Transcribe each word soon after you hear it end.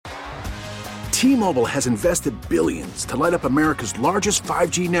T-Mobile has invested billions to light up America's largest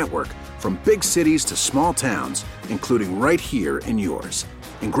 5G network, from big cities to small towns, including right here in yours.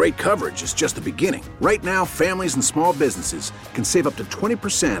 And great coverage is just the beginning. Right now, families and small businesses can save up to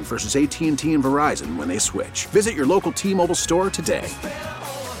 20% versus AT&T and Verizon when they switch. Visit your local T-Mobile store today.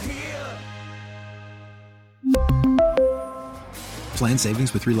 Plan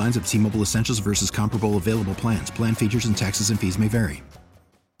savings with 3 lines of T-Mobile Essentials versus comparable available plans. Plan features and taxes and fees may vary.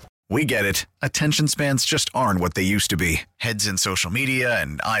 We get it. Attention spans just aren't what they used to be. Heads in social media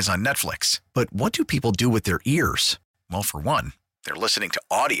and eyes on Netflix. But what do people do with their ears? Well, for one, they're listening to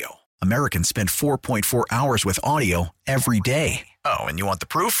audio. Americans spend 4.4 hours with audio every day. Oh, and you want the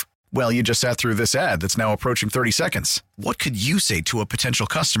proof? Well, you just sat through this ad that's now approaching 30 seconds. What could you say to a potential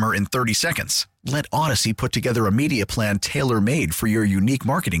customer in 30 seconds? Let Odyssey put together a media plan tailor-made for your unique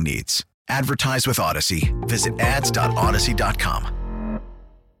marketing needs. Advertise with Odyssey. Visit ads.odyssey.com.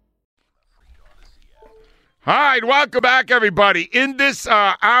 All right, welcome back, everybody. In this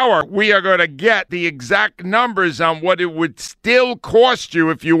hour, we are going to get the exact numbers on what it would still cost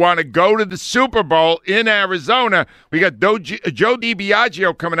you if you want to go to the Super Bowl in Arizona. We got Joe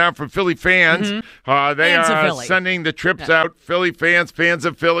DiBiagio coming out from Philly fans. Mm-hmm. They are sending the trips out. Philly fans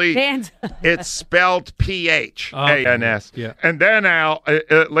of Philly. It's spelled P-H-A-N-S. Yeah. And then, Al,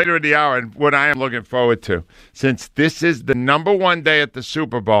 later in the hour, and what I am looking forward to, since this is the number one day at the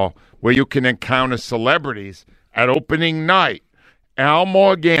Super Bowl, where you can encounter celebrities at opening night, Al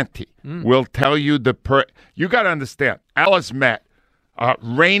Morganti will tell you you got to understand, Al has met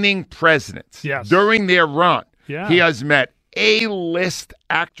reigning presidents during their run. Yeah. He has met A-list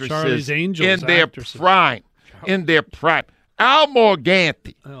actresses in their prime. Al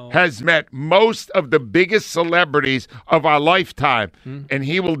Morganti has met most of the biggest celebrities of our lifetime, and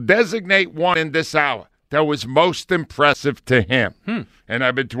he will designate one in this hour that was most impressive to him. And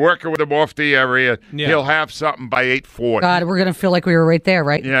I've been working with him off the area. Yeah. He'll have something by 8:40. God, we're going to feel like we were right there,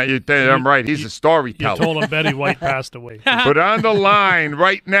 right? Yeah, I'm right. He's a storyteller. You told him Betty White passed away. But on the line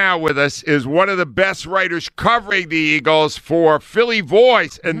right now with us is one of the best writers covering the Eagles for Philly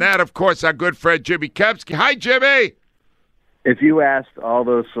Voice, and that, of course, our good friend Jimmy Kempski. Hi, Jimmy. If you asked all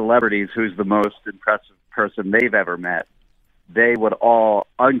those celebrities who's the most impressive person they've ever met, they would all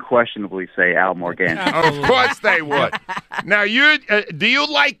unquestionably say Al Morganti. Of course they would. Now, do you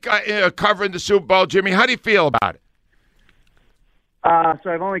like covering the Super Bowl, Jimmy? How do you feel about it? So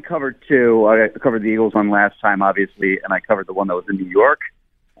I've only covered 2. I covered the Eagles one last time, obviously, and I covered the one that was in New York.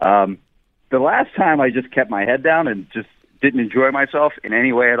 The last time I just kept my head down and just didn't enjoy myself in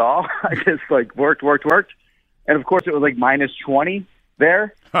any way at all. I just worked. And, of course, it was minus 20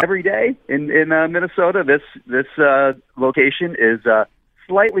 there every day in Minnesota. This location is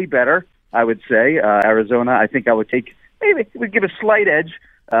slightly better, I would say. Arizona, I think I would give a slight edge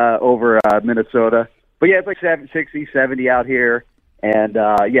over Minnesota. But yeah, it's 60, 70 out here. And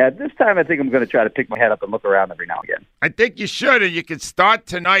this time I think I'm going to try to pick my head up and look around every now and again. I think you should, and you can start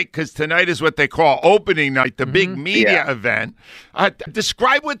tonight, because tonight is what they call opening night, the big media event.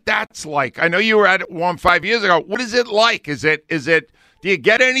 Describe what that's like. I know you were at one 5 years ago. What is it like? Is it? Do you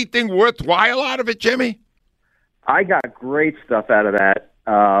get anything worthwhile out of it, Jimmy? I got great stuff out of that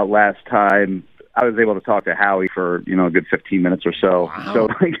last time. I was able to talk to Howie for a good 15 minutes or so. Wow. So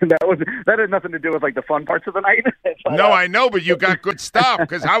that had nothing to do with the fun parts of the night. No, I know, but you got good stuff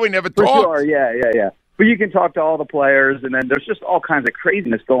because Howie never talked. For sure, yeah. But you can talk to all the players, and then there's just all kinds of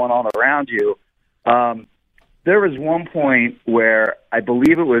craziness going on around you. There was one point where I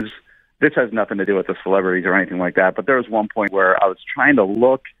believe it was. This has nothing to do with the celebrities or anything like that, but there was one point where I was trying to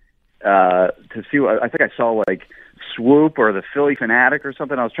look to see what I think I saw Swoop or the Philly Fanatic or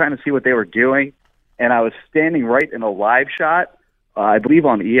something. I was trying to see what they were doing, and I was standing right in a live shot, I believe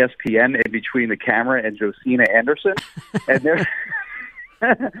on ESPN, in between the camera and Josina Anderson, and there,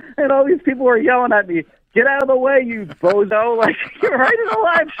 and all these people were yelling at me, "Get out of the way, you bozo!" You're right in a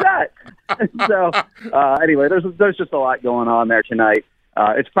live shot. So anyway, there's just a lot going on there tonight.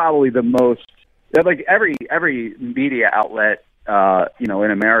 It's probably the most every media outlet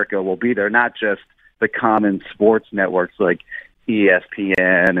in America will be there, not just the common sports networks like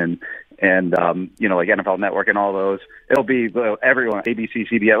ESPN and NFL Network and all those. It'll be everyone, ABC,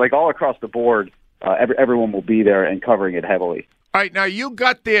 CBS, all across the board. Everyone will be there and covering it heavily. All right, now you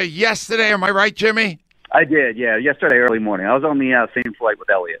got there yesterday. Am I right, Jimmy? I did, yeah. Yesterday early morning. I was on the same flight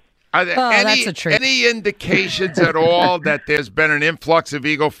with Elliot. Are there that's a treat. Any indications at all that there's been an influx of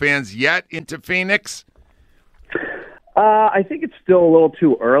Eagle fans yet into Phoenix? I think it's still a little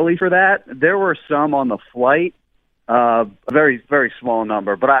too early for that. There were some on the flight, a very, very small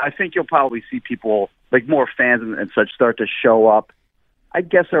number, but I think you'll probably see people, more fans and such, start to show up, I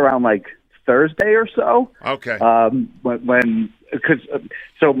guess, around Thursday or so. Okay.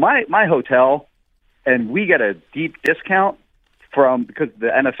 So my hotel, and we get a deep discount because the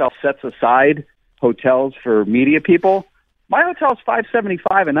NFL sets aside hotels for media people. My hotel's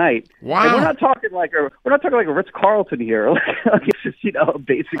 $575 a night. Wow. And we're not talking like a Ritz-Carlton here. Like it's just a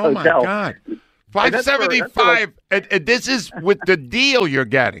basic hotel. Oh my God. $575. And this is with the deal you're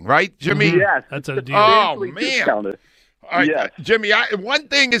getting, right, Jimmy? Yes. That's a deal. Oh, Basically man. discounted. All right, Yes. Jimmy, one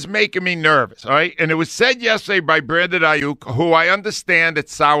thing is making me nervous, all right? And it was said yesterday by Brandon Ayuk, who I understand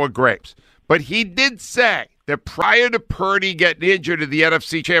it's sour grapes. But he did say that prior to Purdy getting injured in the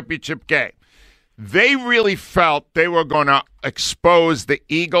NFC Championship game, they really felt they were going to expose the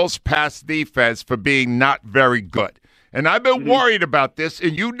Eagles' pass defense for being not very good. And I've been worried about this,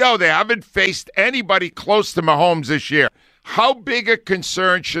 and you know they haven't faced anybody close to Mahomes this year. How big a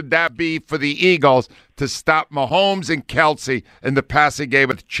concern should that be for the Eagles to stop Mahomes and Kelsey in the passing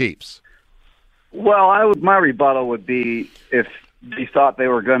game of the Chiefs? Well, my rebuttal would be if they thought they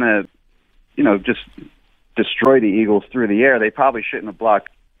were going to, just destroy the Eagles through the air, they probably shouldn't have blocked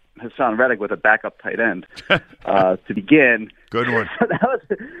Hassan Reddick with a backup tight end to begin. Good one. So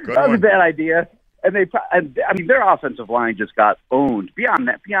that was a bad idea. And their offensive line just got owned beyond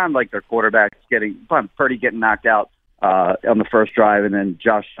like their quarterbacks Purdy getting knocked out on the first drive, and then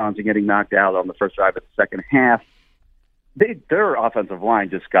Josh Johnson getting knocked out on the first drive of the second half. Their offensive line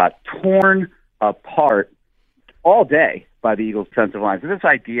just got torn apart all day by the Eagles' defensive line. So this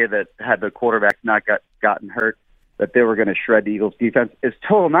idea that had the quarterback not gotten hurt, that they were going to shred the Eagles' defense is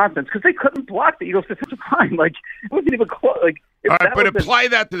total nonsense because they couldn't block the Eagles' defensive line. Like, it wasn't even close. Like, all right, but apply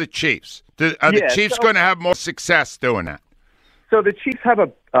that to the Chiefs. Are the Chiefs going to have more success doing that? So the Chiefs have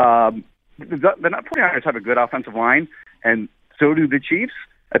the 49ers have a good offensive line, and so do the Chiefs.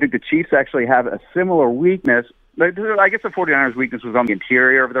 I think the Chiefs actually have a similar weakness. I guess the 49ers' weakness was on the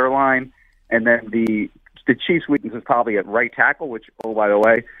interior of their line, and then the Chiefs' weakness is probably at right tackle, which, oh, by the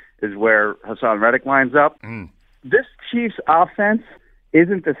way, is where Hassan Reddick lines up. This Chiefs offense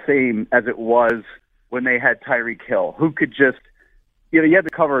isn't the same as it was when they had Tyreek Hill, who could just, you had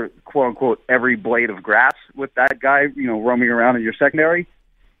to cover, quote unquote, every blade of grass with that guy, roaming around in your secondary.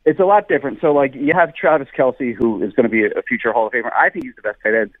 It's a lot different. So, like, you have Travis Kelce, who is going to be a future Hall of Famer. I think he's the best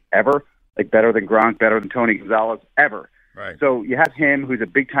tight end ever, like better than Gronk, better than Tony Gonzalez, ever. Right. So you have him, who's a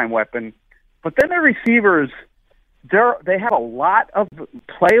big-time weapon. But then their receivers, they have a lot of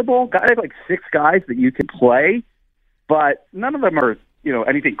playable guys, like 6 guys that you can play, but none of them are,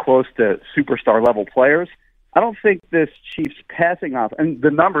 anything close to superstar-level players. I don't think this Chiefs passing off, and the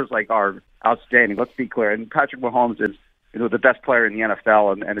numbers are outstanding. Let's be clear. And Patrick Mahomes is the best player in the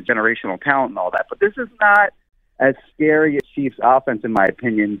NFL and a generational talent and all that. But this is not as scary a Chiefs offense, in my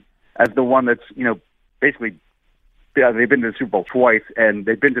opinion, as the one that's basically they've been to the Super Bowl twice and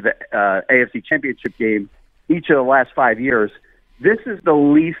they've been to the AFC Championship game each of the last 5 years. This is the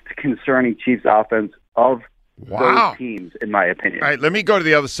least concerning Chiefs offense of those teams, in my opinion. All right, let me go to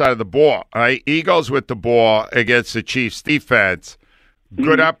the other side of the ball. All right, Eagles with the ball against the Chiefs defense.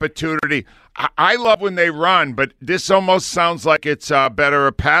 Good opportunity. I love when they run, but this almost sounds like it's better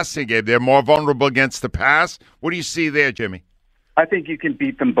a passing game. They're more vulnerable against the pass. What do you see there, Jimmy? I think you can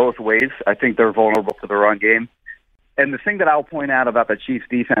beat them both ways. I think they're vulnerable to the run game. And the thing that I'll point out about the Chiefs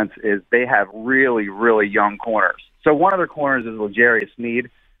defense is they have really, really young corners. So one of their corners is L'Jarius Sneed,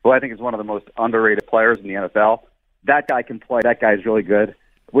 who I think is one of the most underrated players in the NFL. That guy can play. That guy is really good.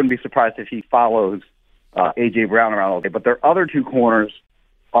 Wouldn't be surprised if he follows A.J. Brown around all day. But their other 2 corners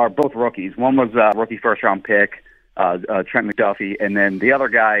are both rookies. One was a rookie first-round pick, Trent McDuffie, and then the other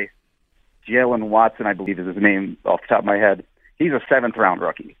guy, Jalen Watson, I believe is his name off the top of my head. He's a 7th-round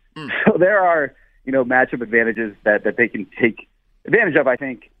rookie. So there are, matchup advantages that they can take advantage of, I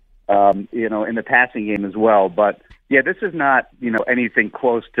think, in the passing game as well. But, yeah, this is not, anything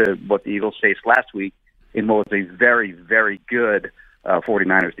close to what the Eagles faced last week in what was a very, very good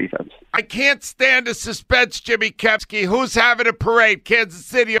 49ers defense. I can't stand the suspense, Jimmy Kempski. Who's having a parade, Kansas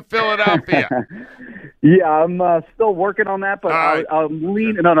City or Philadelphia? Yeah, I'm still working on that, but I'm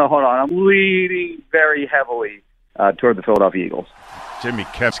leaning. No, hold on. I'm leaning very heavily toward the Philadelphia Eagles. Jimmy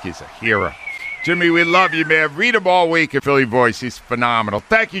Kempski's a hero. Jimmy, we love you, man. Read him all week at Philly Voice. He's phenomenal.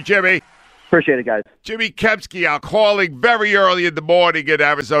 Thank you, Jimmy. Appreciate it, guys. Jimmy Kempski out calling very early in the morning in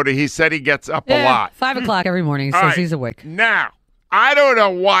Arizona. He said he gets up a lot. 5 o'clock every morning. He says he's awake. Now, I don't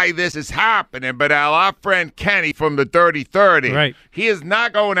know why this is happening, but our friend Kenny from the Dirty 30, right. He is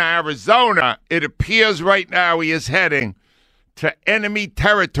not going to Arizona. It appears right now he is heading to enemy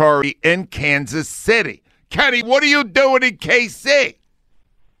territory in Kansas City. Kenny, what are you doing in KC?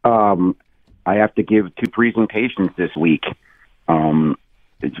 I have to give 2 presentations this week.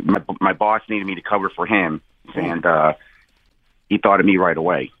 my boss needed me to cover for him, and he thought of me right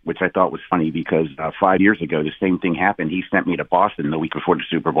away, which I thought was funny because 5 years ago, the same thing happened. He sent me to Boston the week before the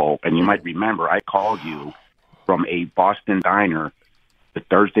Super Bowl, and you might remember I called you from a Boston diner the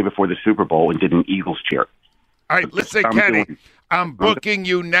Thursday before the Super Bowl and did an Eagles cheer. All right, listen, Kenny, I'm booking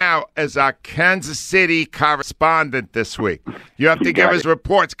you now as our Kansas City correspondent this week. You have to give us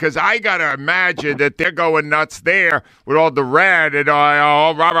reports because I got to imagine that they're going nuts there with all the red and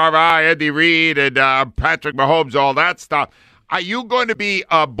Andy Reid and Patrick Mahomes, all that stuff. Are you going to be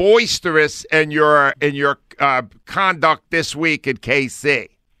boisterous in your conduct this week at KC?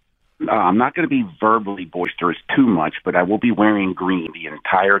 I'm not going to be verbally boisterous too much, but I will be wearing green the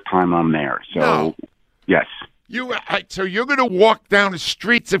entire time I'm there. So, yes. So you're going to walk down the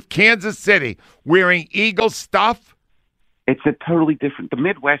streets of Kansas City wearing Eagles stuff? It's a totally different. The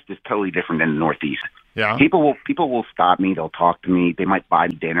Midwest is totally different than the Northeast. Yeah. People will stop me. They'll talk to me. They might buy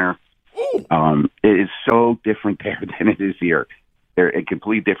me dinner. It is so different there than it is here. They're a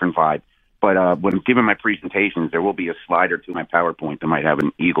completely different vibe. But when I'm giving my presentations, there will be a slider to my PowerPoint that might have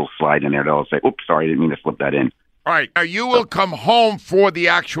an Eagles slide in there. They'll say, "Oops, sorry, I didn't mean to slip that in." All right. Now you will come home for the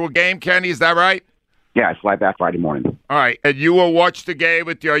actual game, Kenny. Is that right? Yeah, I fly back Friday morning. All right. And you will watch the game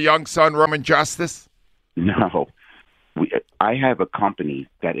with your young son, Roman Justice? No. I have a company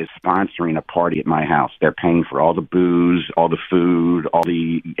that is sponsoring a party at my house. They're paying for all the booze, all the food, all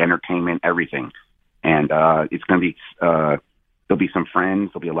the entertainment, everything. And it's going to be there'll be some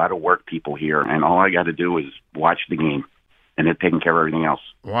friends. There'll be a lot of work people here. And all I got to do is watch the game. And they're taking care of everything else.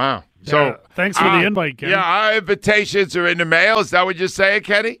 Wow. Yeah, So thanks for the invite, Kenny. Yeah, our invitations are in the mail. Is that what you're saying,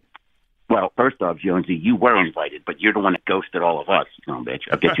 Kenny? Well, first off, Jonesy, you were invited, but you're the one that ghosted all of us. You know, bitch.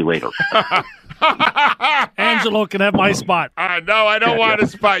 I'll get you later. Angelo can have my spot. No, I don't want a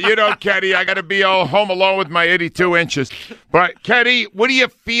spot. You know, Kenny, I got to be all home alone with my 82 inches. But, Kenny, what are you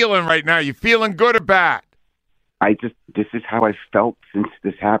feeling right now? You feeling good or bad? This is how I felt since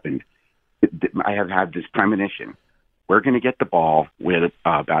this happened. I have had this premonition. We're going to get the ball with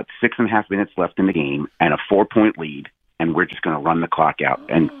about 6.5 minutes left in the game and a 4-point lead, and we're just going to run the clock out.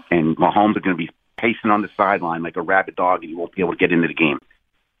 And Mahomes are going to be pacing on the sideline like a rabid dog, and he won't be able to get into the game.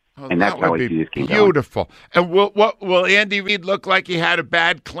 And that's how I see this game going. Beautiful. And will Andy Reid look like he had a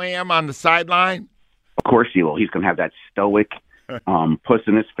bad clam on the sideline? Of course he will. He's going to have that stoic puss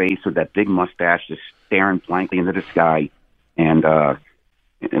in his face with that big mustache just staring blankly into the sky. And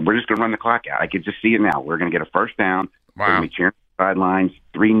we're just going to run the clock out. I could just see it now. We're going to get a first down. Wow. We're going to be cheering the sidelines,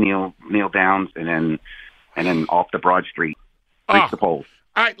 3 kneel downs, and then off the Broad Street, reach the poles.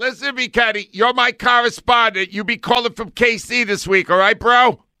 All right, listen to me, Kenny. You're my correspondent. You be calling from KC this week, all right,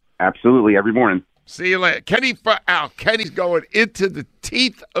 bro? Absolutely, every morning. See you later, Kenny. For Al, Kenny's going into the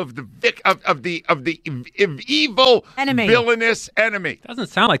teeth of the evil, enemy, villainous enemy. Doesn't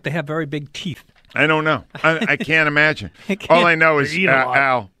sound like they have very big teeth. I don't know. I can't imagine. All I know is,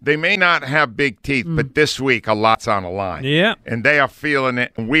 Al, they may not have big teeth, but this week a lot's on the line. Yeah. And they are feeling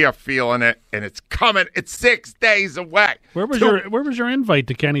it, and we are feeling it, and it's coming. It's 6 days away. Where was your invite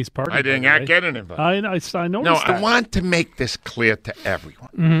to Kenny's party? I did not get an invite. I noticed No, that. I want to make this clear to everyone.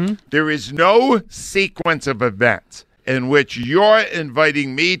 Mm-hmm. There is no sequence of events in which you're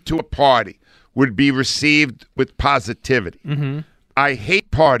inviting me to a party would be received with positivity. Mm-hmm. I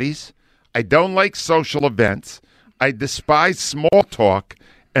hate parties. I don't like social events. I despise small talk,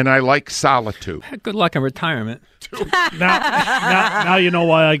 and I like solitude. Good luck in retirement. Now you know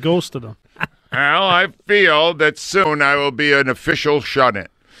why I ghosted him. Well, I feel that soon I will be an official shut-in.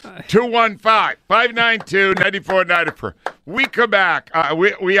 215-592-9494. We come back.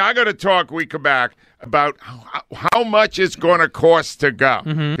 We are going to talk. We come back about how much it's going to cost to go,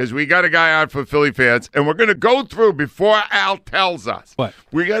 because we got a guy on for Philly fans, and we're going to go through, before Al tells us, what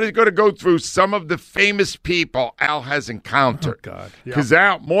we got to go through some of the famous people Al has encountered. Oh, God. Because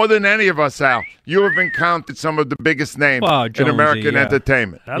Al, more than any of us, Al, you have encountered some of the biggest names in American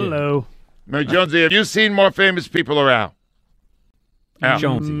entertainment. Hello. Now, Jonesy, have you seen more famous people around?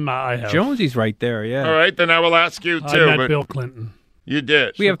 Jonesy. I have. Jonesy's right there, yeah. All right, then I will ask you, too. I met Bill Clinton. You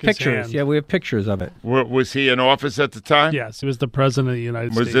did? We have Shook his pictures. hand. Yeah, we have pictures of it. Was he in office at the time? Yes, he was the president of the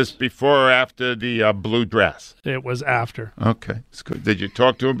United States. Was this before or after the blue dress? It was after. Okay. It's good. Did you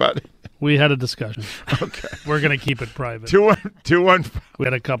talk to him about it? We had a discussion. Okay. We're going to keep it private. 215. We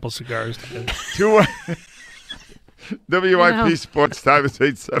had a couple cigars together. WIP Sports Time is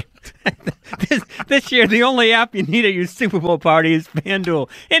 8:17. This year, the only app you need at your Super Bowl party is FanDuel.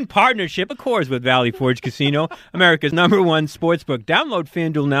 In partnership, of course, with Valley Forge Casino, America's #1 sportsbook. Download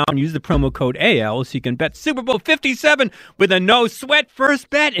FanDuel now and use the promo code AL so you can bet Super Bowl 57 with a no-sweat first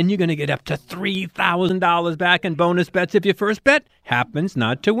bet, and you're going to get up to $3,000 back in bonus bets if your first bet happens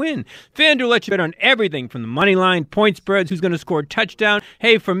not to win. FanDuel lets you bet on everything from the money line, point spreads, who's going to score a touchdown.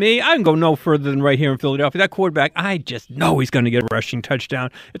 Hey, for me, I can go no further than right here in Philadelphia. That quarterback, I just know he's going to get a rushing touchdown.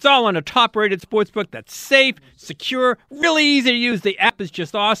 It's all on a top-rated sportsbook that's safe, secure, really easy to use. The app is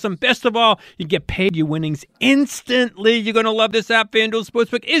just awesome. Best of all, you get paid your winnings instantly. You're going to love this app. FanDuel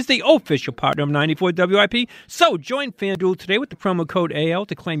Sportsbook is the official partner of 94 WIP. So join FanDuel today with the promo code AL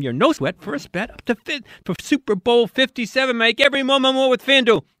to claim your no-sweat first bet up to for Super Bowl 57. Make every moment more with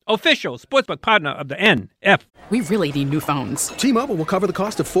FanDuel, official sportsbook partner of the NFL. We really need new phones. T-Mobile will cover the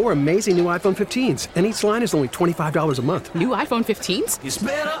cost of 4 amazing new iPhone 15s, and each line is only $25 a month. New iPhone 15s? It's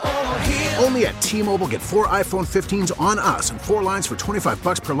better over here. Only at T-Mobile, get 4 iPhone 15s on us and 4 lines for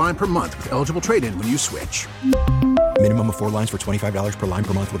 $25 per line per month with eligible trade-in when you switch. Minimum of 4 lines for $25 per line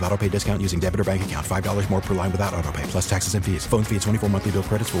per month with autopay discount using debit or bank account. $5 more per line without autopay, plus taxes and fees. Phone fee at 24 monthly bill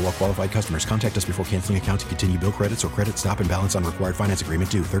credits for well-qualified customers. Contact us before canceling account to continue bill credits or credit stop and balance on required finance agreement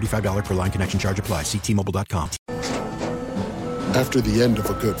due. $35 per line connection charge applies. See T-Mobile.com. After the end of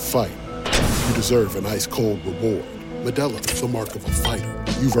a good fight, you deserve an ice-cold reward. Modelo is the mark of a fighter.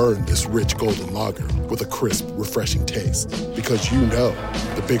 You've earned this rich golden lager with a crisp, refreshing taste. Because you know,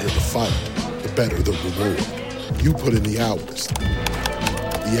 the bigger the fight, the better the reward. You put in the hours,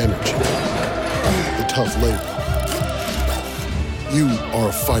 the energy, the tough labor. You are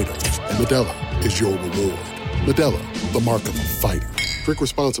a fighter, and Modelo is your reward. Modelo, the mark of a fighter. Drink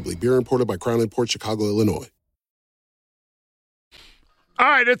responsibly. Beer imported by Crown Imports, Chicago, Illinois. All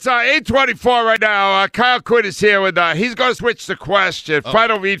right, it's 8:24 right now. Kyle Quinn is here with, he's going to switch the question.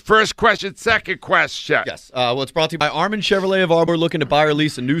 Final read, first question, second question. Yes. Well, it's brought to you by Armin Chevrolet of Arbor. Looking to buy or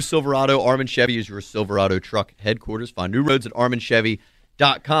lease a new Silverado. Armin Chevy is your Silverado truck headquarters. Find new roads at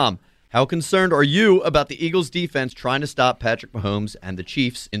arminchevy.com. How concerned are you about the Eagles' defense trying to stop Patrick Mahomes and the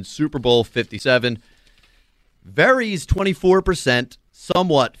Chiefs in Super Bowl 57? Varies 24%,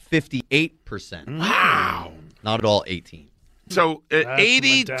 somewhat 58%. Wow. Not at all 18. So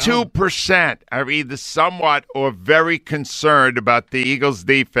 82% are either somewhat or very concerned about the Eagles'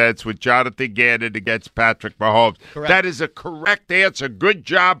 defense with Jonathan Gannon against Patrick Mahomes. Correct. That is a correct answer. Good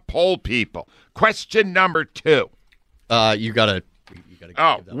job, poll people. Question number 2. You gotta.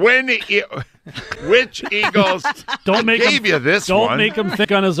 Which Eagles? Don't make gave you this one. Don't make him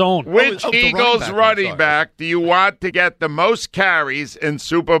think on his own. Which Eagles running back do you want to get the most carries in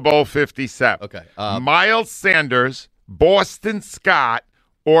Super Bowl 57? Okay. Miles Sanders, Boston Scott,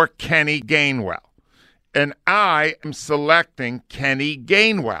 or Kenny Gainwell? And I am selecting Kenny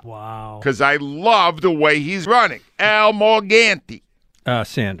Gainwell. Wow. Because I love the way he's running. Al Morganti.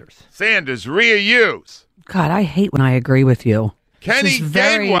 Sanders. Sanders, Rhea Hughes. God, I hate when I agree with you. Kenny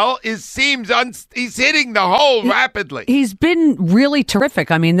Gainwell he's hitting the hole rapidly. He's been really terrific.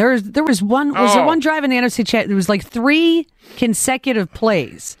 I mean, there was one drive in the NFC chat. There was like 3 consecutive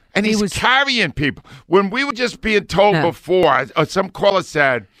plays. And he was carrying people. When we were just being told before, some caller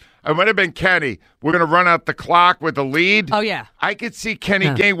said, it might have been Kenny, we're going to run out the clock with the lead. Oh, yeah. I could see Kenny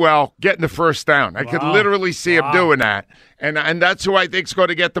Gainwell getting the first down. I could literally see him doing that. And that's who I think is going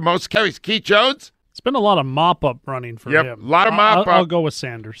to get the most carries. Keith Jones? It's been a lot of mop-up running for him. A lot of mop-up. I'll go with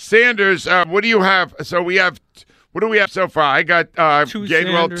Sanders. Sanders, what do you have? So what do we have so far? I got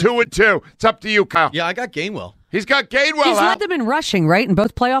Gainwell, Sanders. 2 and 2. It's up to you, Kyle. Yeah, I got Gainwell. He's got Gainwell He's out. led them in rushing, right, in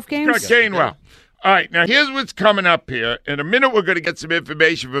both playoff games? He's got Gainwell. All right, now here's what's coming up here. In a minute, we're going to get some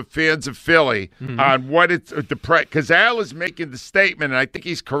information from fans of Philly on what it's because Al is making the statement, and I think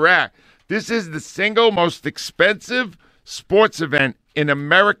he's correct. This is the single most expensive sports event in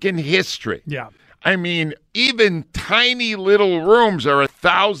American history. Yeah. I mean, even tiny little rooms are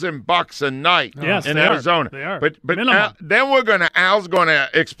 $1,000 a night in Arizona. They are. But then Al's going to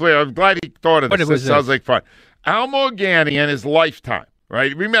explain. I'm glad he thought of this. It sounds like fun. Al Morganti in his lifetime,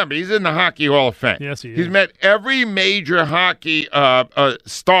 right? Remember, he's in the Hockey Hall of Fame. Yes, he is. He's met every major hockey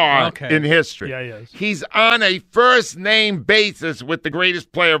star in history. Yeah, he is. He's on a first-name basis with the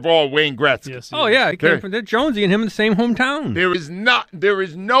greatest player of all, Wayne Gretzky. Yes, He came from Jonesy and him in the same hometown. There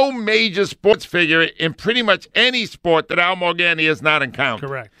is no major sports figure in pretty much any sport that Al Morganti has not encountered.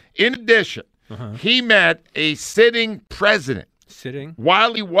 Correct. In addition, he met a sitting president.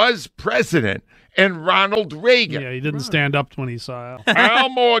 While he was president, and Ronald Reagan. Yeah, he didn't stand up when he saw Al. Al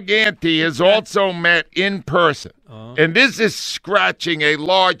Morganti has also met in person. And this is scratching a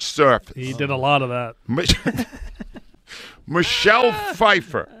large surface. He did a lot of that. Michelle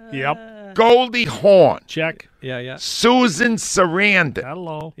Pfeiffer. Yep. Goldie Hawn. Check. Yeah. Susan Sarandon.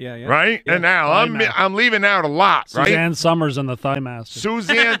 Hello. Yeah. Right? Yeah. And now I'm leaving out a lot, right? Suzanne Summers and the Thigh Master.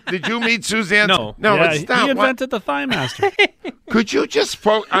 Suzanne, did you meet Suzanne? No. Yeah, it's not. he invented the Thigh Master. Could you just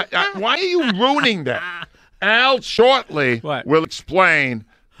why are you ruining that? Al shortly will explain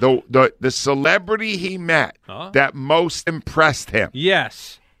the celebrity he met that most impressed him.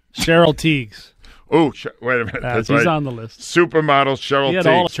 Yes. Cheryl Teagues. Oh, wait a minute. That's she's right. on the list. Supermodel Cheryl He had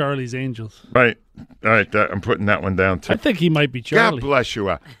Teagues. all of Charlie's Angels. Right. All right. I'm putting that one down, too. I think he might be Charlie. God bless you,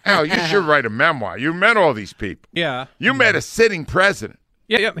 Al. Al, you should write a memoir. You met all these people. Yeah. You met a sitting president.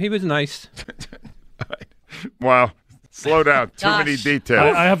 Yeah, he was nice. Wow. Slow down. Too many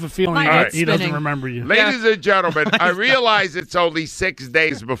details. I have a feeling he doesn't remember you. Ladies and gentlemen, I realize it's only 6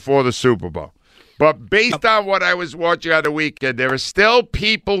 days before the Super Bowl. But based on what I was watching on the weekend, there are still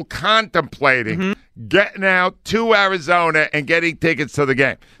people contemplating getting out to Arizona and getting tickets to the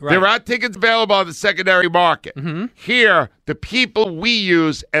game. Right. There are tickets available on the secondary market. Here, the people we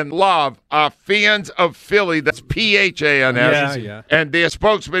use and love are fans of Philly. That's PHANS. Yeah. And their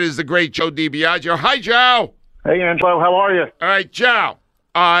spokesman is the great Joe DiBiagio. Hi, Joe. Hey, Angelo. How are you? All right, Joe.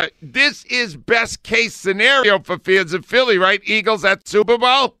 This is best case scenario for fans of Philly, right? Eagles at Super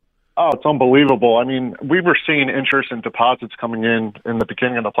Bowl? Oh, it's unbelievable. I mean, we were seeing interest and deposits coming in the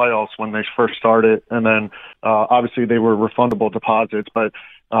beginning of the playoffs when they first started. And then, obviously, they were refundable deposits, but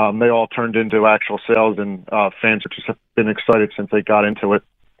they all turned into actual sales, and fans have just been excited since they got into it.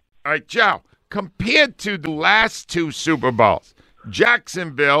 All right, Joe, compared to the last two Super Bowls,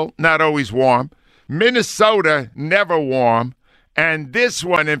 Jacksonville, not always warm, Minnesota, never warm, and this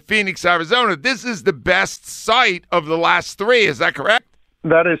one in Phoenix, Arizona, this is the best site of the last three. Is that correct?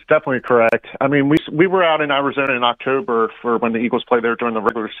 That is definitely correct. I mean, we were out in Arizona in October for when the Eagles played there during the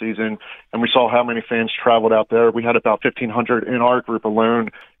regular season, and we saw how many fans traveled out there. We had about 1,500 in our group alone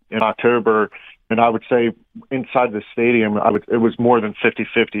in October, and I would say inside the stadium, it was more than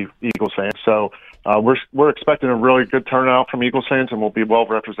 50-50 Eagles fans. So we're expecting a really good turnout from Eagles fans, and we'll be well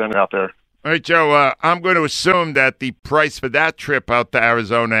represented out there. All right, Joe, I'm going to assume that the price for that trip out to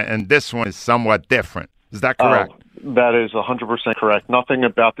Arizona and this one is somewhat different. Is that correct? That is 100% correct. Nothing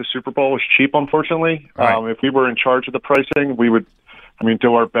about the Super Bowl is cheap, unfortunately. Right. If we were in charge of the pricing, we would,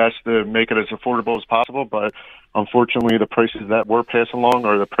 do our best to make it as affordable as possible. But unfortunately, the prices that we're passing along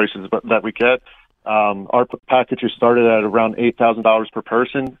are the prices that we get. Our packages started at around $8,000 per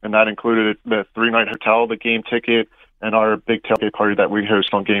person, and that included the 3-night hotel, the game ticket, and our big tailgate party that we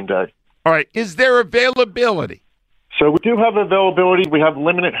host on game day. All right. Is there availability? So we do have availability. We have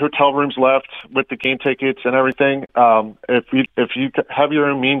limited hotel rooms left with the game tickets and everything. If you have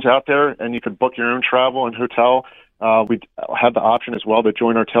your own means out there and you could book your own travel and hotel, we have the option as well to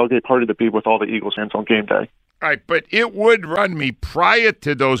join our tailgate party to be with all the Eagles fans on game day. All right, but it would run me prior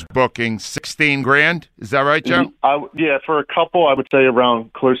to those bookings $16,000. Is that right, Joe? Yeah, for a couple, I would say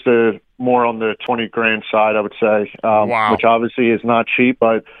around close to more on the $20,000 side. I would say, wow. Which obviously is not cheap,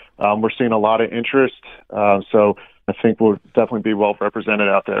 but we're seeing a lot of interest. So I think we'll definitely be well represented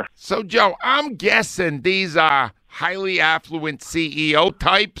out there. So, Joe, I'm guessing these are highly affluent CEO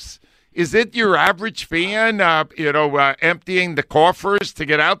types. Is it your average fan, emptying the coffers to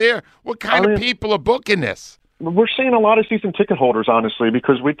get out there? What kind of people are booking this? We're seeing a lot of season ticket holders, honestly,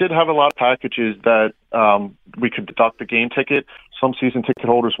 because we did have a lot of packages that we could deduct the game ticket. Some season ticket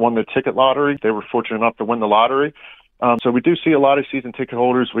holders won the ticket lottery. They were fortunate enough to win the lottery. So we do see a lot of season ticket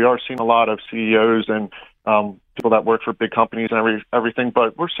holders. We are seeing a lot of CEOs and people that work for big companies and everything.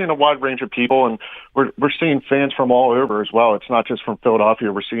 But we're seeing a wide range of people, and we're seeing fans from all over as well. It's not just from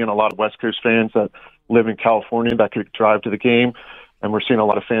Philadelphia. We're seeing a lot of West Coast fans that live in California that could drive to the game. And we're seeing a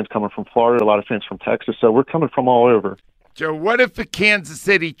lot of fans coming from Florida, a lot of fans from Texas. So we're coming from all over. Joe, what if a Kansas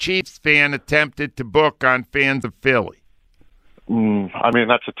City Chiefs fan attempted to book on fans of Philly?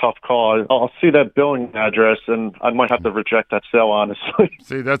 That's a tough call. I'll see that billing address, and I might have to reject that sale, honestly.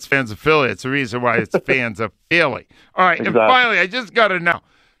 See, that's fans of Philly. It's the reason why it's fans of Philly. All right, exactly. And finally, I just got to know,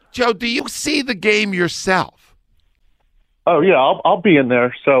 Joe, do you see the game yourself? Oh, yeah, I'll be in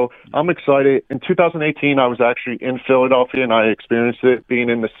there. So I'm excited. In 2018, I was actually in Philadelphia, and I experienced it being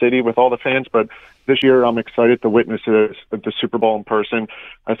in the city with all the fans. But this year, I'm excited to witness it at the Super Bowl in person.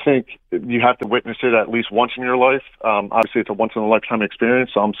 I think you have to witness it at least once in your life. Obviously, it's a once-in-a-lifetime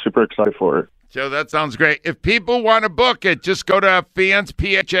experience, so I'm super excited for it. Joe, that sounds great. If people want to book it, just go to Fans,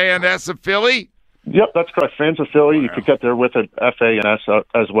 PHANS of Philly. Yep, that's correct. Fans of Philly. You could get there with an FANS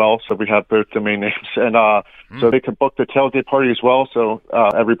as well, so we have both domain names. And so they could book the tailgate party as well, so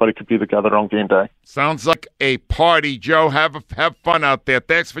everybody could be together on game day. Sounds like a party, Joe. Have fun out there.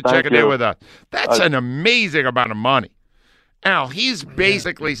 Thanks for checking in with us. That's an amazing amount of money. Al, he's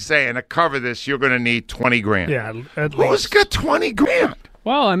basically saying to cover this, you're going to need 20 grand. Yeah, at Who's least. got 20 grand?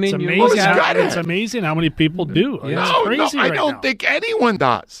 Well, I mean, It's amazing how many people do. No, It's crazy I right don't now. think anyone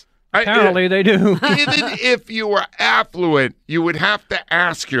does. Apparently they do. Even if you were affluent, you would have to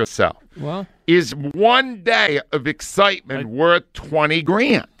ask yourself, Well, is one day of excitement worth 20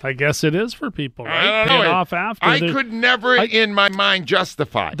 grand? I guess it is for people, right? I don't Pay it know. off after. I could never in my mind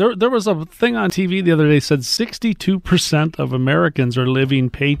justify. There was a thing on TV the other day said 62% of Americans are living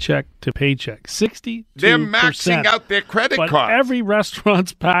paycheck to paycheck. 62%. They're maxing out their credit but cards. every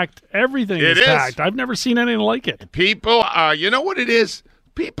restaurant's packed. Everything It is is. packed. I've never seen anything like it. People, you know what it is?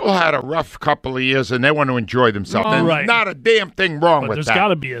 People had a rough couple of years and they want to enjoy themselves. Oh, There's right. not a damn thing wrong But with there's that. got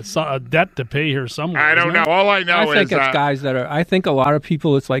to be a debt to pay here somewhere. I don't isn't know. there? All I know I think is it's guys that are. I think a lot of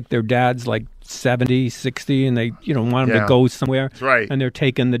people, it's like their dad's like 70, 60, and they want them Yeah. to go somewhere. That's right. And they're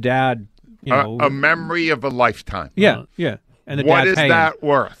taking the dad. A memory of a lifetime. Yeah. And the What dad's is paying. that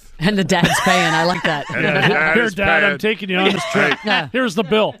worth? And the dad's paying. I like that. Dad Here, is Dad, paying. I'm taking you on this trip. Yeah. Here's the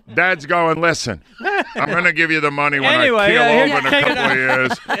bill. Dad's going, listen, I'm going to give you the money when Anyway, I keel yeah, over here, in a take it couple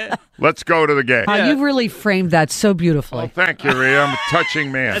of years. Let's go to the game. Oh, you've really framed that so beautifully. Oh, thank you, Rhea. I'm a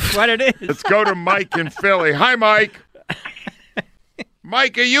touching man. That's what it is. Let's go to Mike in Philly. Hi, Mike.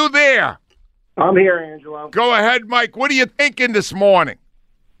 Mike, are you there? I'm here, Angelo. Go ahead, Mike. What are you thinking this morning?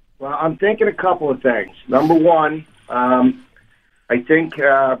 Well, I'm thinking a couple of things. Number one, I think,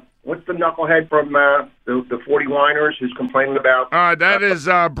 what's the knucklehead from the 49ers who's complaining about? That is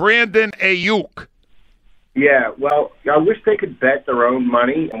Brandon Ayuk. Yeah, well, I wish they could bet their own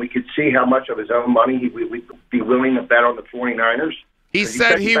money, and we could see how much of his own money he would be willing to bet on the 49ers. He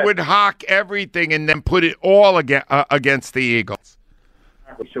said he would hawk everything and then put it all against the Eagles.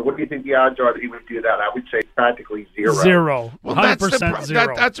 So what do you think the odds are that he would do that? I would say practically zero. Zero. Well, 100%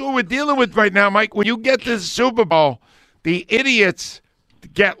 zero. That's what we're dealing with right now, Mike. When you get to the Super Bowl, the idiots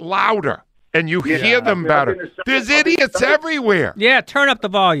get louder, and you hear them better. There's idiots everywhere. Yeah, turn up the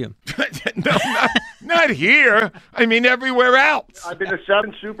volume. No, not here. I mean, everywhere else. I've been to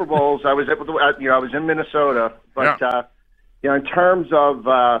 7 Super Bowls. I was I was in Minnesota, but in terms of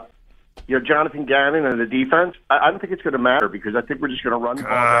Jonathan Gannon and the defense, I don't think it's going to matter because I think we're just going to run the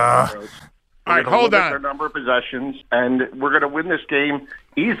ball down the road. All right, hold on. Our number of possessions, and we're going to win this game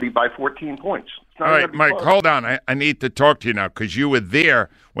easily by 14 points. All right, Mike, hold on. I need to talk to you now because you were there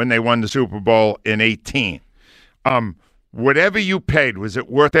when they won the Super Bowl in 18. Whatever you paid, was it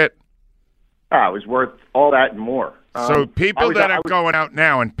worth it? It was worth all that and more. So people that are going out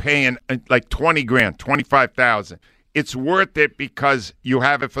now and paying like 20 grand, 25,000, it's worth it because you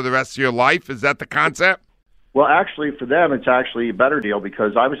have it for the rest of your life? Is that the concept? Well, actually, for them, it's actually a better deal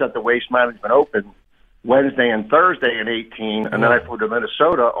because I was at the Waste Management Open Wednesday and Thursday in 18, and then I flew to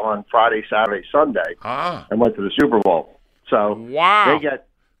Minnesota on Friday, Saturday, Sunday, and went to the Super Bowl. So wow,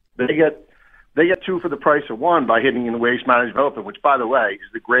 they get 2 for the price of 1 by hitting in the Waste Management Open, which, by the way, is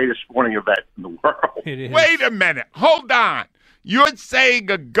the greatest sporting event in the world. Wait a minute, hold on. You're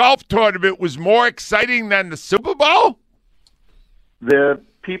saying a golf tournament was more exciting than the Super Bowl? The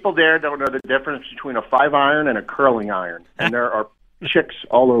people there don't know the difference between a 5-iron and a curling iron, and there are chicks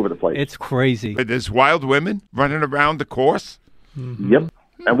all over the place. It's crazy. But there's wild women running around the course? Mm-hmm. Yep.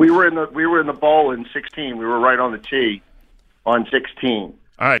 And we were in the bowl in 16. We were right on the tee on 16.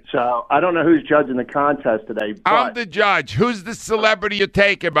 All right. So I don't know who's judging the contest today. But, I'm the judge. Who's the celebrity you're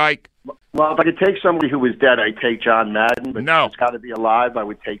taking, Mike? Well, if I could take somebody who was dead, I'd take John Madden. But no, it's got to be alive. I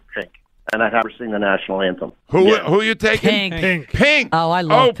would take Pink, and I'd have her sing the national anthem. Who are you taking? Pink. Oh, I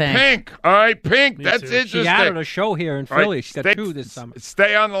love Pink. Pink. All right, Pink. Me That's too. interesting. She added a show here in Philly. Right, She's got 2 this summer.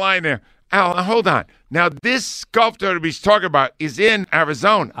 Stay on the line there. Al, hold on. Now, this golf tournament he's talking about is in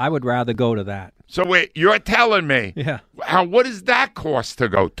Arizona. I would rather go to that. So wait, you're telling me, what does that cost to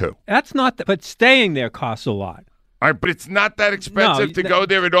go to? That's not, but staying there costs a lot. All right, but it's not that expensive to go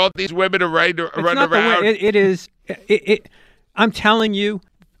there and all these women are ready to run around. It is. I'm telling you,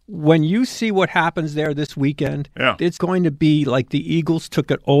 when you see what happens there this weekend, it's going to be like the Eagles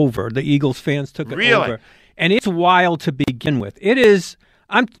took it over. The Eagles fans took it over. And it's wild to begin with. It is.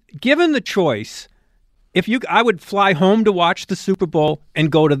 I'm given the choice. I would fly home to watch the Super Bowl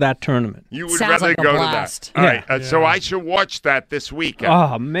and go to that tournament. You would rather go to that. All right. So I should watch that this weekend.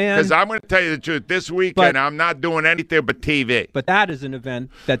 Oh, man. Because I'm going to tell you the truth. This weekend, I'm not doing anything but TV. But that is an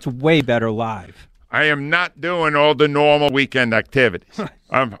event that's way better live. I am not doing all the normal weekend activities.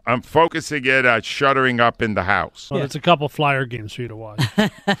 I'm focusing it on shuttering up in the house. Well, it's a couple Flyer games for you to watch.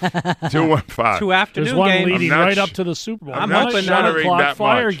 2-1-5. 2 afternoon There's one games. leading right up to the Super Bowl. I'm Not hoping a 7 o'clock that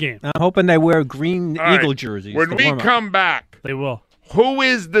Flyer much. game. I'm hoping they wear green All right. Eagle jerseys. When to we warm up. come back, they will. Who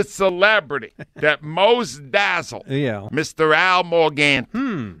is the celebrity that most dazzled Mr. Al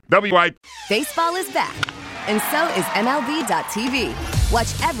Morganti? WIP. Baseball is back, and so is MLB.tv.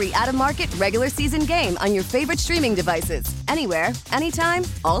 Watch every out-of-market regular season game on your favorite streaming devices, anywhere, anytime,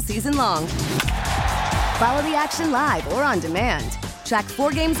 all season long. Follow the action live or on demand. Track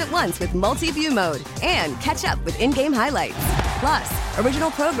 4 games at once with multi-view mode and catch up with in-game highlights. Plus,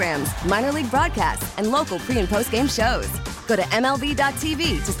 original programs, minor league broadcasts, and local pre- and post-game shows. Go to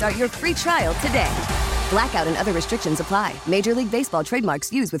MLB.tv to start your free trial today. Blackout and other restrictions apply. Major League Baseball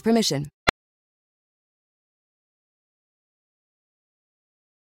trademarks used with permission.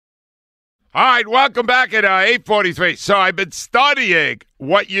 All right, welcome back at 8:43. So I've been studying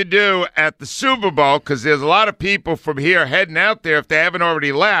what you do at the Super Bowl because there's a lot of people from here heading out there if they haven't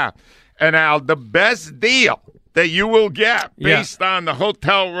already left. And Al, the best deal that you will get based on the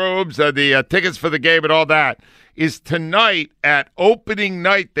hotel rooms, the tickets for the game and all that is tonight at opening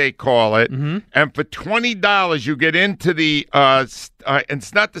night, they call it. And for $20, you get into the and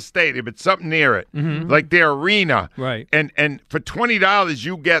it's not the stadium, it's something near it, like the arena. Right. And for $20,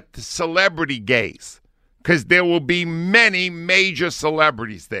 you get the celebrity gaze because there will be many major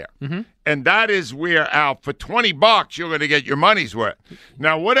celebrities there. And that is where, Al, for $20, you're going to get your money's worth.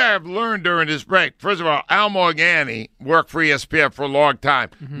 Now, what I have learned during this break, first of all, Al Morganti worked for ESPN for a long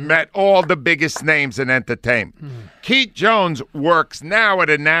time, met all the biggest names in entertainment. Keith Jones works now at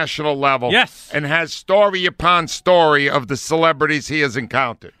a national level and has story upon story of the celebrities he has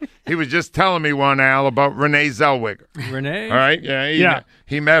encountered. He was just telling me one, Al, about Renee Zellweger. Renee? All right? Yeah,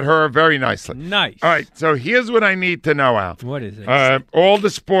 he met her very nicely. Nice. All right, so here's what I need to know, Al. What is it? All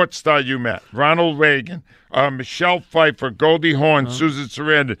the sports stars you met, Ronald Reagan, Michelle Pfeiffer, Goldie Hawn, Susan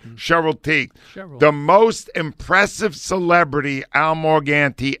Sarandon, Cheryl Teague. The most impressive celebrity Al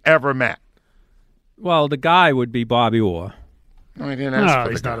Morganti ever met. Well, the guy would be Bobby Orr. No, I didn't ask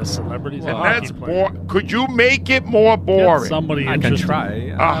for he's not a celebrity. He's a and hockey that's player. Could you make it more boring? Get somebody I can interesting. try.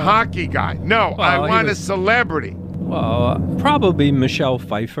 A hockey guy. No, I Well, he want was- a celebrity. Well, probably Michelle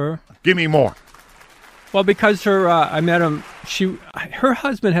Pfeiffer. Give me more. Well, because I met him. Her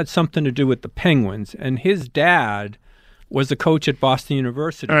husband had something to do with the Penguins, and his dad was a coach at Boston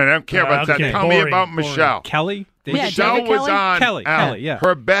University. All right, I don't care about that. Tell me about Michelle. Kelly. Michelle was on. Kelly. Yeah.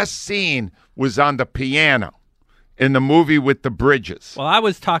 Her best scene was on the piano in the movie with the Bridges. Well, I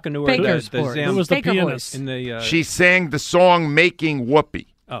was talking to her. Who was the pianist? In the, she sang the song "Making Whoopee."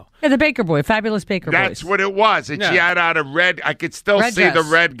 Oh, yeah, the Baker Boy, Fabulous Baker Boy. That's what it was. And she had on a red. I could still Red see dress. the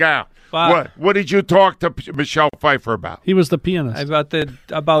red gown. Wow. What did you talk to Michelle Pfeiffer about? He was the pianist.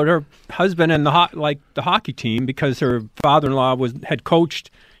 about her husband and the hockey team, because her father-in-law had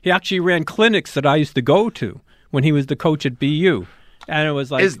coached. He actually ran clinics that I used to go to when he was the coach at BU. And it was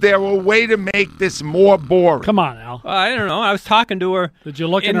like, is there a way to make this more boring? Come on, Al. I don't know. I was talking to her. Did you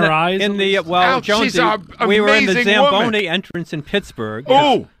look in her eyes? Jonesy, she's an we were in the amazing Zamboni woman. entrance in Pittsburgh.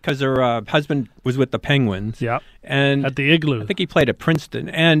 Oh, because her husband was with the Penguins. Yeah, and at the Igloo. I think he played at Princeton.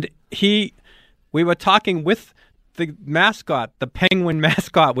 And we were talking with the mascot. The Penguin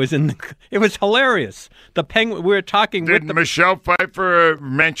mascot was in the. It was hilarious. The Penguin. We were talking with the. Michelle Pfeiffer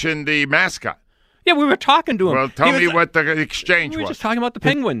mention the mascot? Yeah, we were talking to him. Well, tell me what the exchange We were was. just talking about the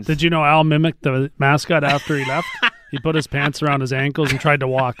Penguins. Did you know Al mimicked the mascot after he left? He put his pants around his ankles and tried to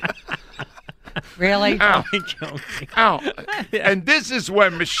walk. Really? Ow. And this is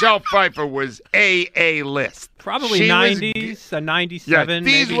when Michelle Pfeiffer was A list. Probably She was 90s, 97. Yeah,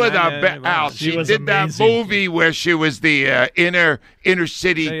 these maybe were the 99. Al. She She was did amazing. that movie where she was the inner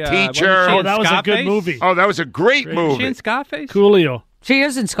city teacher. wasn't she Oh, that was a good Scarface? movie. Oh, that was a great Is she movie. in Scarface? Coolio. She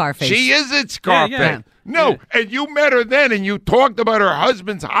is in Scarface. She is in Scarface. Yeah. No, and you met her then, and you talked about her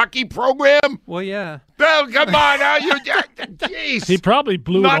husband's hockey program. Well, yeah. Oh, come on, Al. Jeez. He probably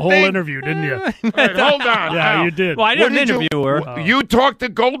blew the whole Nothing. interview, didn't you? All right, hold on. Yeah, Al. you did. Well, I What didn't did interview her. You talked to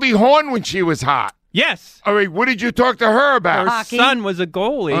Goldie Hawn when she was hot. Yes. All right, what did you talk to her about? Her Hockey. son was a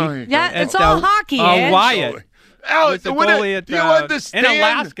goalie. Oh, you Yeah, at, it's all hockey, Ed. Wyatt. Al, Was a what goalie at, you understand? in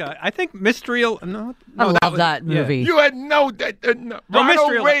Alaska. I think Mystery. No, I love was- that yeah. movie. You had no Ronald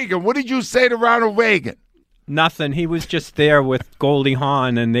Mystery- Reagan. What did you say to Ronald Reagan? Nothing. He was just there with Goldie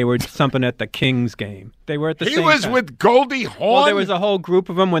Hawn, and they were something at the Kings game. They were at the He same was time. with Goldie Hawn. Well, there was a whole group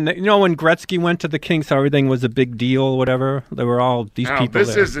of them when when Gretzky went to the Kings, so everything was a big deal. Whatever. There were all these Al, people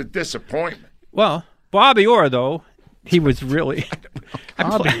this there. is a disappointment. Well, Bobby Orr though, he was really.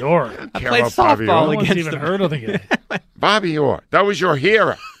 Bobby Orr. I care played about Bobby Orr. softball No one's against even him. heard of the guy. Bobby Orr. That was your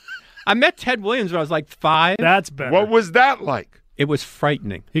hero. I met Ted Williams when I was like 5. That's better. What was that like? It was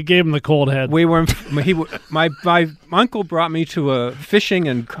frightening. He gave him the cold head. We were my uncle brought me to a fishing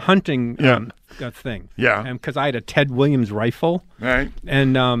and hunting thing. Yeah. Because I had a Ted Williams rifle. Right.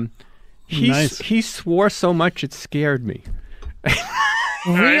 And Nice. he swore so much it scared me.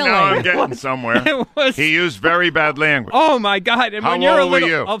 I know I'm getting somewhere. He used very bad language. Oh my God! And How when you're a old were little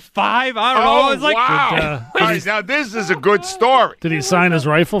you? of 5, I don't know. I was like, wow. All right, now this is a good story. Did he sign his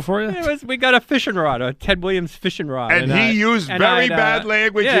rifle for you? we got a fishing rod, a Ted Williams fishing rod, And he used very bad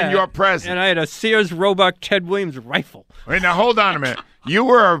language in your presence. And I had a Sears Roebuck Ted Williams rifle. Wait, now hold on a minute. You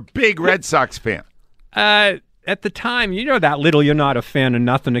were a big Red Sox fan. At the time, you know that little, you're not a fan of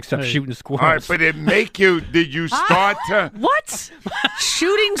nothing except shooting squirrels. All right, but it make you? Did you start to? What?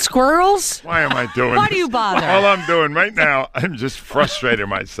 Shooting squirrels? Why am I doing? Why this? do you bother? All I'm doing right now, I'm just frustrating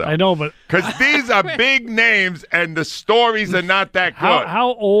myself. I know, but because these are big names and the stories are not that good.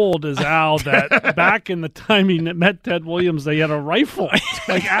 How old is Al that back in the time he met Ted Williams, they had a rifle,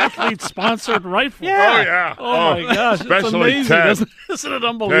 like athlete-sponsored rifle? Yeah. Oh, yeah. Oh, my gosh. It's Especially amazing. Ted. Isn't it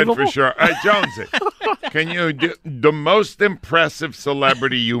unbelievable? Ted for sure. All right, Jonesy, can you do the most impressive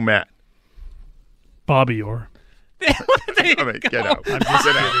celebrity you met? Bobby Orr. All right, get out. I'm just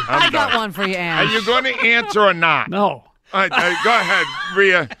Get out. I'm I got done. one for you, Are Ann. you going to answer or not? No. All right, go ahead,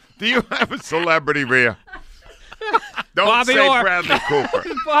 Rhea. Do you have a celebrity, Rhea? Don't Bobby say Orr. Bradley Cooper.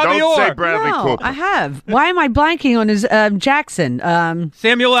 Bobby Don't say Orr. Bradley No, Cooper. I have. Why am I blanking on his Jackson?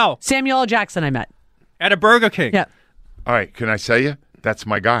 Samuel L. Samuel L. Jackson I met. At a Burger King. Yeah. All right, can I say you? That's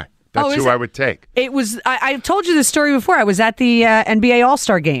my guy. That's Oh, is who it? I would take. It was. I told you this story before. I was at the NBA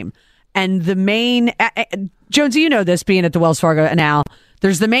All-Star game, and the main Jonesy, you know this, being at the Wells Fargo now.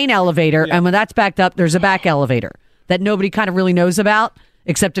 There's the main elevator, and when that's backed up, there's a back elevator that nobody kind of really knows about,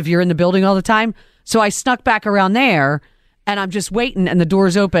 except if you're in the building all the time. So I snuck back around there, and I'm just waiting, and the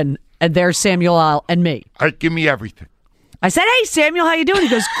door's open, and there's Samuel L. and me. All right, give me everything. I said, "Hey, Samuel, how you doing?" He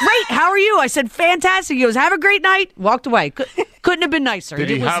goes, "Great. How are you?" I said, "Fantastic." He goes, "Have a great night." Walked away. Couldn't have been nicer. Did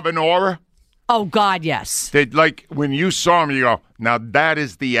he have an aura? Oh God, yes. Did, like, when you saw him, you go, now that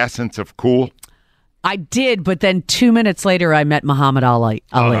is the essence of cool? I did, but then 2 minutes later, I met Muhammad Ali.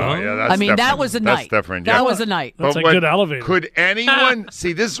 Oh, yeah, that's I mean, that different. was a That's night. different, That yeah. was a night. That's But a good elevator. Could anyone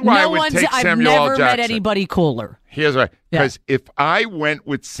see? This is why I would take I've Samuel L. never Jackson. met anybody cooler. Here's why. Because if I went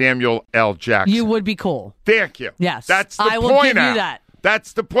with Samuel L. Jackson, You would be cool. thank you. Yes. That's the I point. will give you Al. that.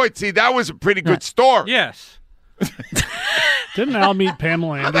 That's the point. See, that was a pretty good story. Yes. Didn't Al meet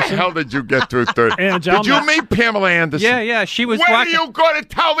Pamela How the Anderson? hell did you get through third? And Did you meet Pamela Anderson? Yeah. She was. When are walking- you going to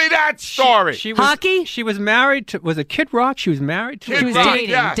tell me that story? She was, Hockey? She was married to. Was it Kid Rock? She was married to. Kid She was Rock, dating,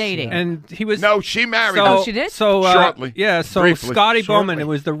 yes. dating. And he was. No, she married So, him. Oh, she did? So Shortly. Yeah. So Briefly. Scotty Shortly. Bowman. It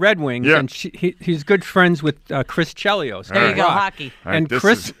was the Red Wings, Yeah. and he's good friends with Chris Chelios. There you Kid go, Rock. hockey. All right, And this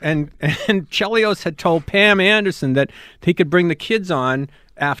Chris is- and Chelios had told Pam Anderson that he could bring the kids on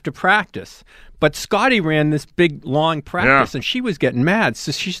after practice. But Scotty ran this big, long practice, Yeah. and she was getting mad.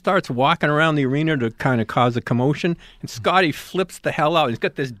 So she starts walking around the arena to kind of cause a commotion, and Scotty flips the hell out. He's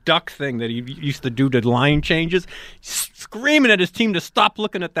got this duck thing that he used to do to line changes, screaming at his team to stop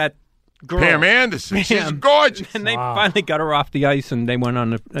looking at that girl. Pam Anderson. She's Pam. gorgeous. And they finally got her off the ice, and they went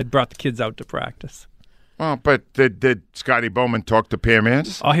on. They brought the kids out to practice. Well, but did Scotty Bowman talk to Pam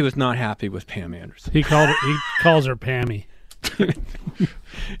Anderson? Oh, he was not happy with Pam Anderson. He calls her Pammy.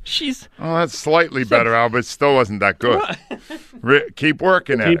 She's. Oh, that's slightly better, Al, but still wasn't that good. Keep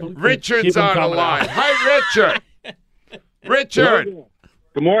working at it. Richard's keep 'em on the coming line. out. Hi, Richard. Richard.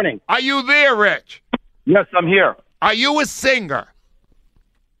 Good morning. Are you there, Rich? Yes, I'm here. Are you a singer?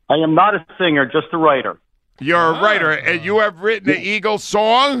 I am not a singer, just a writer. You're a writer, and you have written an Eagles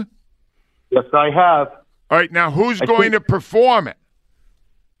song? Yes, I have. All right, now who's I going think- to perform it?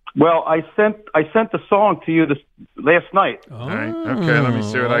 Well, I sent the song to you last night. All right, okay, let me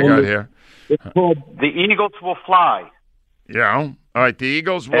see what I got here. It's called "The Eagles Will Fly." Yeah. All right, the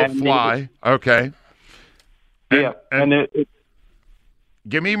Eagles will And fly. Okay. Yeah, and it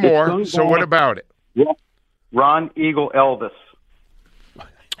Give me more. sung So by- what about it? Ron Eagle Elvis.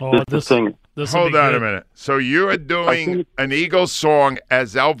 Oh, this singer. This will Hold be on good. a minute. So you are doing an Eagles song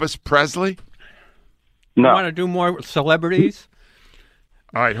as Elvis Presley? You No, want to do more celebrities?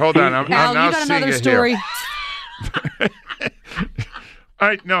 All right, hold on. I'm Al, now you got seeing another it story? here. All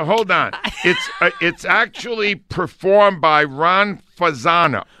right, no, hold on. It's actually performed by Ron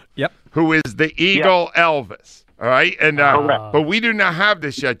Fasano, Yep. who is the Eagle Elvis. All right, and Correct. but we do not have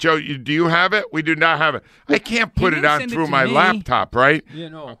this yet, Joe. Do you have it? We do not have it. I can't put it didn't on send it through to my me. laptop, right?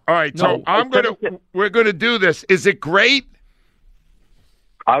 You know. All right, so No, we're gonna do this. Is it great?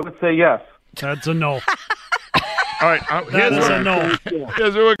 I would say yes. That's a no. All right, here's is what, a no.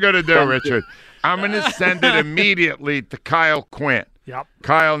 here's what we're gonna do, Richard. I'm gonna send it immediately to Kyle Quinn. Yep.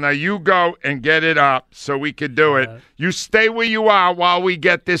 Kyle, now you go and get it up so we can do it. You stay where you are while we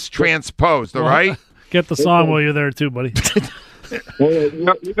get this transposed, all right? Get the song while you're there, too, buddy. You're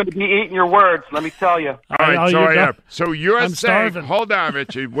going to be eating your words, let me tell you. All right, so you're I'm saying, starving. hold on,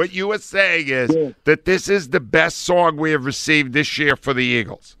 Richard. What you are saying is that this is the best song we have received this year for the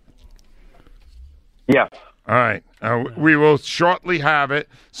Eagles. Yeah. All right. We will shortly have it.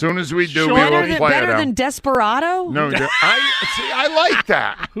 As soon as we do, we will play it Better out. than Desperado? No, I like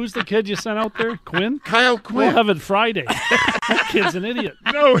that. Who's the kid you sent out there? Quinn? Kyle Quinn. We'll have it Friday. That kid's an idiot.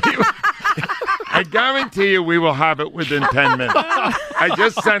 No, I guarantee you we will have it within 10 minutes. I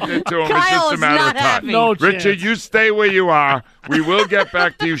just sent it to him. It's just a matter of time. No Richard, chance. you stay where you are. We will get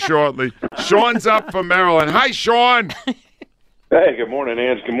back to you shortly. Sean's up for Maryland. Hi, Sean. Hey, good morning,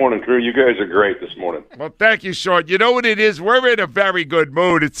 Ange. Good morning, crew. You guys are great this morning. Well, thank you, Sean. You know what it is? We're in a very good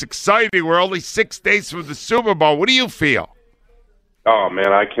mood. It's exciting. We're only 6 days from the Super Bowl. What do you feel? Oh,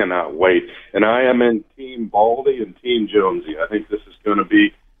 man, I cannot wait. And I am in Team Baldy and Team Jonesy. I think this is going to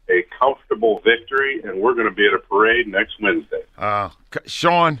be a comfortable victory, and we're going to be at a parade next Wednesday.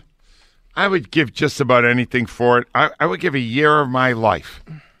 Sean, I would give just about anything for it. I would give a year of my life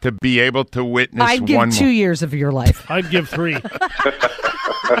to be able to witness I'd give one 2 years of your life. I'd give 3.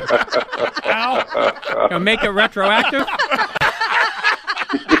 Gonna make it retroactive?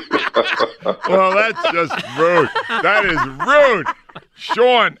 Well, that's just rude. That is rude.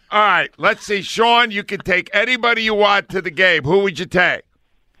 Sean, all right, let's see. Sean, you can take anybody you want to the game. Who would you take?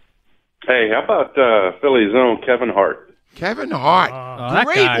 Hey, how about Philly's own Kevin Hart? Kevin Hart. That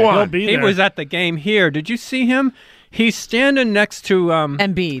Great guy. one. He was at the game here. Did you see him? He's standing next to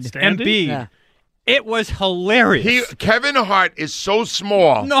Embiid. Embiid. Yeah. It was hilarious. Kevin Hart is so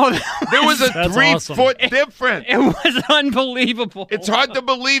small. No, there was a That's 3-foot difference. It was unbelievable. It's hard to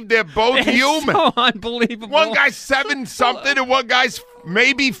believe they're both It's human. so unbelievable. One guy's 7-something and one guy's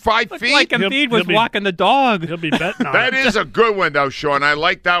maybe 5 feet. Like Embiid was walking the dog. He'll be betting on That it. is a good one, though, Sean. I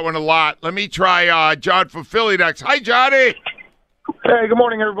like that one a lot. Let me try John from Philly next. Hi, Johnny. Hey, good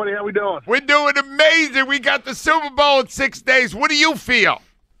morning, everybody. How we doing? We're doing amazing. We got the Super Bowl in 6 days. What do you feel?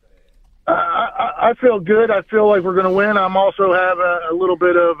 I feel good. I feel like we're going to win. I'm also have a little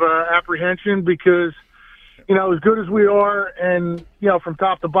bit of apprehension because, as good as we are and, from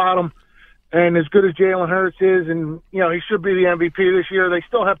top to bottom, and as good as Jalen Hurts is, and, he should be the MVP this year, they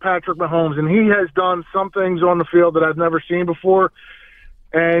still have Patrick Mahomes, and he has done some things on the field that I've never seen before.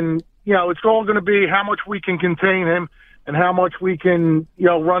 And, it's all going to be how much we can contain him and how much we can,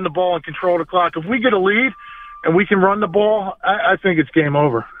 run the ball and control the clock. If we get a lead and we can run the ball, I think it's game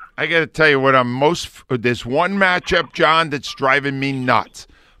over. I got to tell you what there's one matchup, John, that's driving me nuts.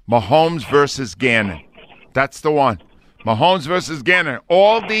 Mahomes versus Gannon. That's the one. Mahomes versus Gannon.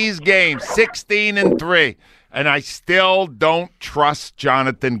 All these games, 16-3. And I still don't trust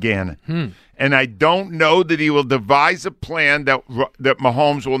Jonathan Gannon. And I don't know that he will devise a plan that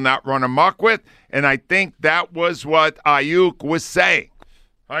Mahomes will not run amok with. And I think that was what Ayuk was saying.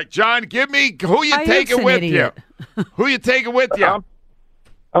 All right, John, give me who you Ayuk's taking an with idiot. you. Who you taking with you?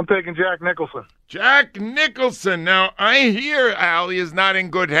 I'm taking Jack Nicholson. Jack Nicholson. Now, I hear Allie is not in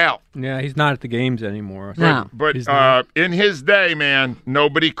good health. Yeah, he's not at the games anymore. But in his day, man,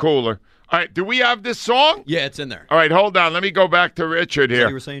 nobody cooler. All right, do we have this song? Yeah, it's in there. All right, hold on. Let me go back to Richard here.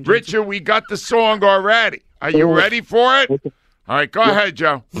 you were saying, Jason? Richard, we got the song already. Are you ready for it? All right, go ahead,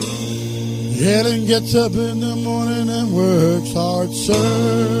 Joe. Helen gets up in the morning and works hard,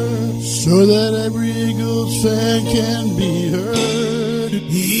 sir, so that every Eagles fan can be heard. The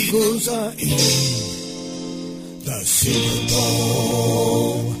Eagles are in the Super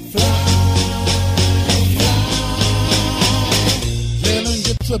Bowl. Helen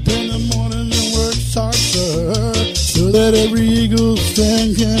gets up in the morning and works hard, sir, so that every Eagles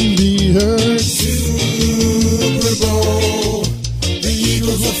fan can be heard. Super Bowl, the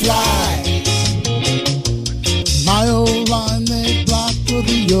Eagles will fly. My old line, they blocked for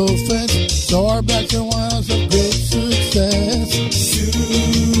the offense, so our backs and winds of great success.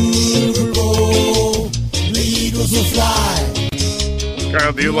 Super Bowl, the Eagles will fly.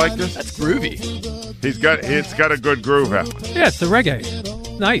 Kyle, do you like this? That's groovy. It's got a good groove out. Yeah, it's the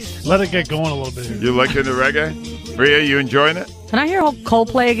reggae. Nice. Let it get going a little bit here. You liking the reggae? Rhea, you enjoying it? Can I hear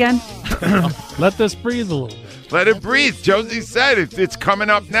Coldplay again? Let this breathe a little. Let it breathe. Josie said it's coming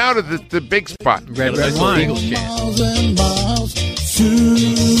up now to the big spot. Red wine. Eagles chant. Miles and miles,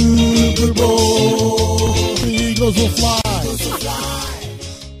 Super Bowl, the Eagles will fly.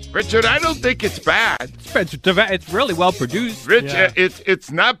 Richard, I don't think it's bad. It's really well produced. Rich, Yeah.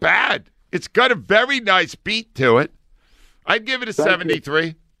 it's not bad. It's got a very nice beat to it. I'd give it a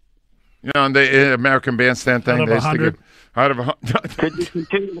 73. You know, on the American Bandstand thing. Out of they used to 100? give- Out of 100. Could you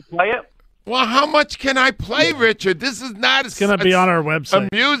continue to play it? Well, how much can I play, Richard? This is not. It's going to be on our website.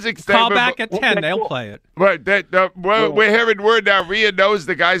 A music Call statement. back at 10. They'll play it. Right. We're hearing word now. Rhea knows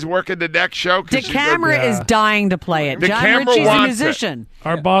the guy's working the next show. DeCamera is dying to play it. John DeCamera Ritchie's a wants it. musician.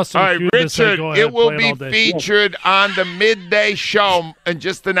 Our boss in All right, Cuba said, Richard, go ahead, it will play be all day. featured on the midday show in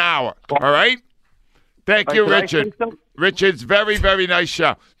just an hour. All right? Thank you, Did I Richard. say something? Richard's very, very nice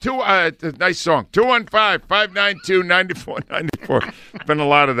show. Nice song. 215-592-9494. Been a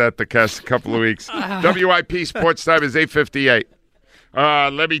lot of that the past couple of weeks. WIP Sports Time is 8:58.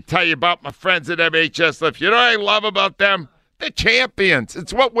 Let me tell you about my friends at MHS Lift. You know what I love about them? They're champions.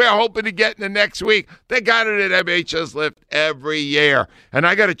 It's what we're hoping to get in the next week. They got it at MHS Lift every year. And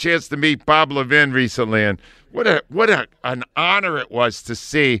I got a chance to meet Bob Levin recently, and what an honor it was to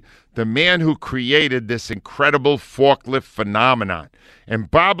see the man who created this incredible forklift phenomenon.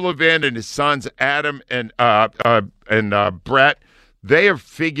 And Bob Levin and his sons Adam and Brett, they have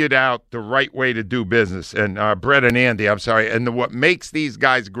figured out the right way to do business. And Brett and Andy, I'm sorry. And what makes these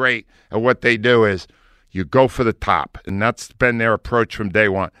guys great at what they do is you go for the top, and that's been their approach from day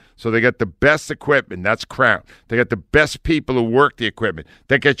one. So they got the best equipment. That's Crown. They got the best people who work the equipment.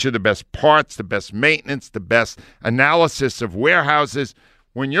 They get you the best parts, the best maintenance, the best analysis of warehouses.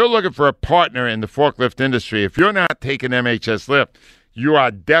 When you're looking for a partner in the forklift industry, if you're not taking MHS Lift, you are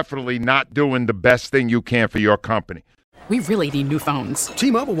definitely not doing the best thing you can for your company. We really need new phones.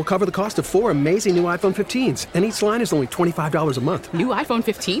 T-Mobile will cover the cost of 4 amazing new iPhone 15s, and each line is only $25 a month. New iPhone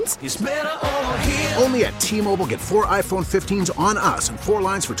 15s? Only at T-Mobile, get 4 iPhone 15s on us and 4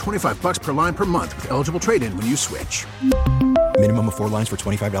 lines for $25 per line per month with eligible trade-in when you switch. Minimum of 4 lines for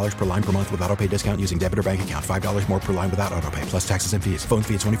 $25 per line per month with auto-pay discount using debit or bank account. $5 more per line without auto-pay, plus taxes and fees. Phone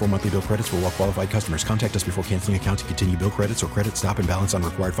fee at 24 monthly bill credits for well-qualified customers. Contact us before canceling account to continue bill credits or credit stop and balance on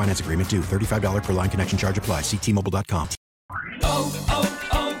required finance agreement due. $35 per line connection charge applies. See T-Mobile.com.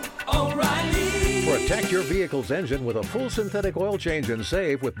 Protect your vehicle's engine with a full synthetic oil change and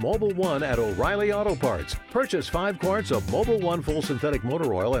save with Mobile One at O'Reilly Auto Parts. Purchase 5 quarts of Mobile One full synthetic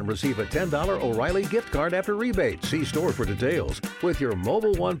motor oil and receive a $10 O'Reilly gift card after rebate. See store for details. With your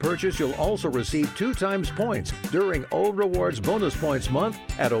Mobile One purchase, you'll also receive 2 times points during O Rewards Bonus Points Month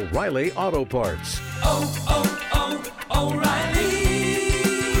at O'Reilly Auto Parts.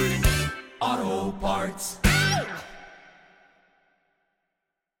 O'Reilly Auto Parts.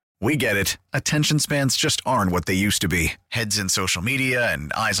 We get it. Attention spans just aren't what they used to be. Heads in social media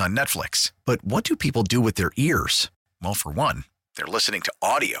and eyes on Netflix. But what do people do with their ears? Well, for one, they're listening to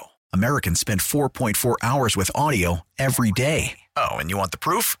audio. Americans spend 4.4 hours with audio every day. Oh, and you want the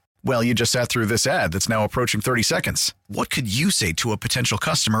proof? Well, you just sat through this ad that's now approaching 30 seconds. What could you say to a potential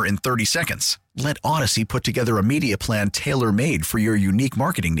customer in 30 seconds? Let Odyssey put together a media plan tailor-made for your unique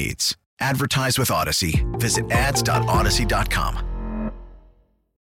marketing needs. Advertise with Odyssey. Visit ads.odyssey.com.